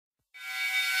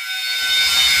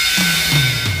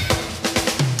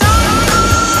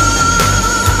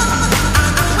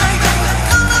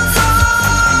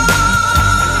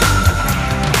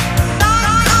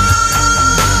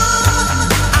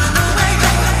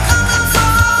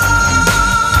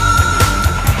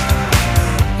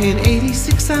In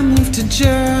 '86 I moved to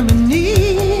Germany,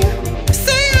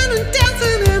 singing and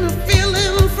dancing and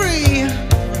feeling free.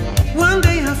 One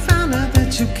day I found out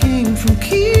that you came from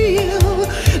Kiel.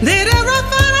 Later I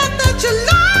found out that you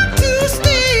like to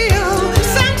steal.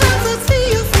 Sometimes I see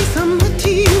your face on the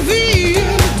TV,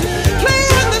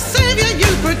 playing the savior you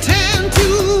pretend to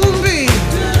be.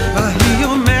 I hear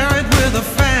you're married with a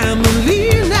family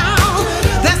now.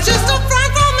 That's just a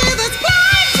front for me that's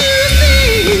blind to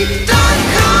see.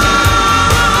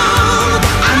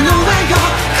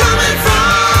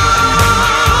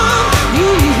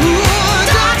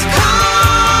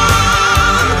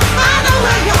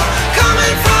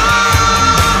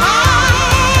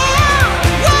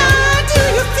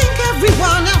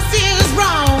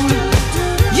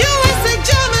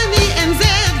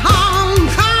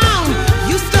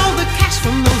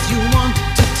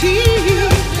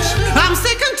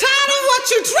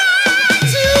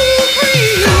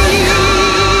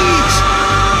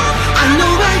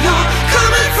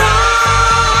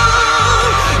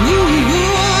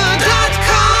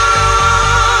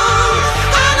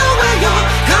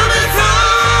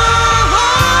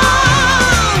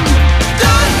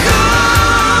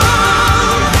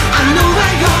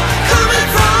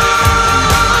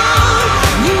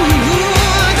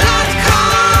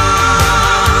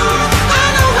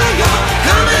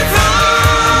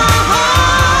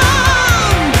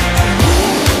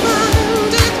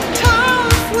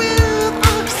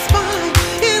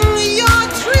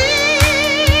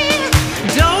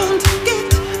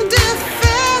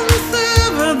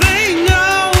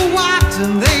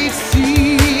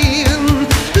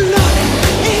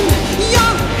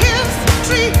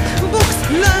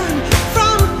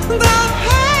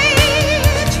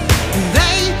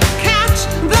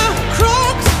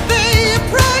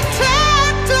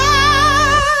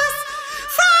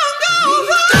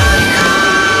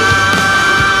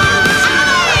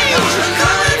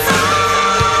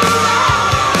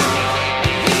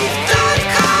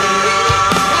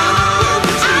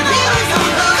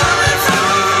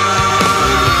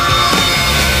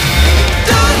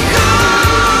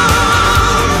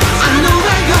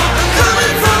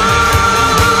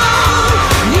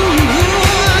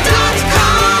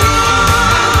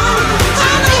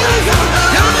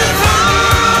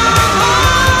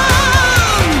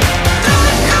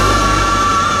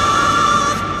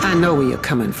 I know where you're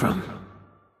coming from.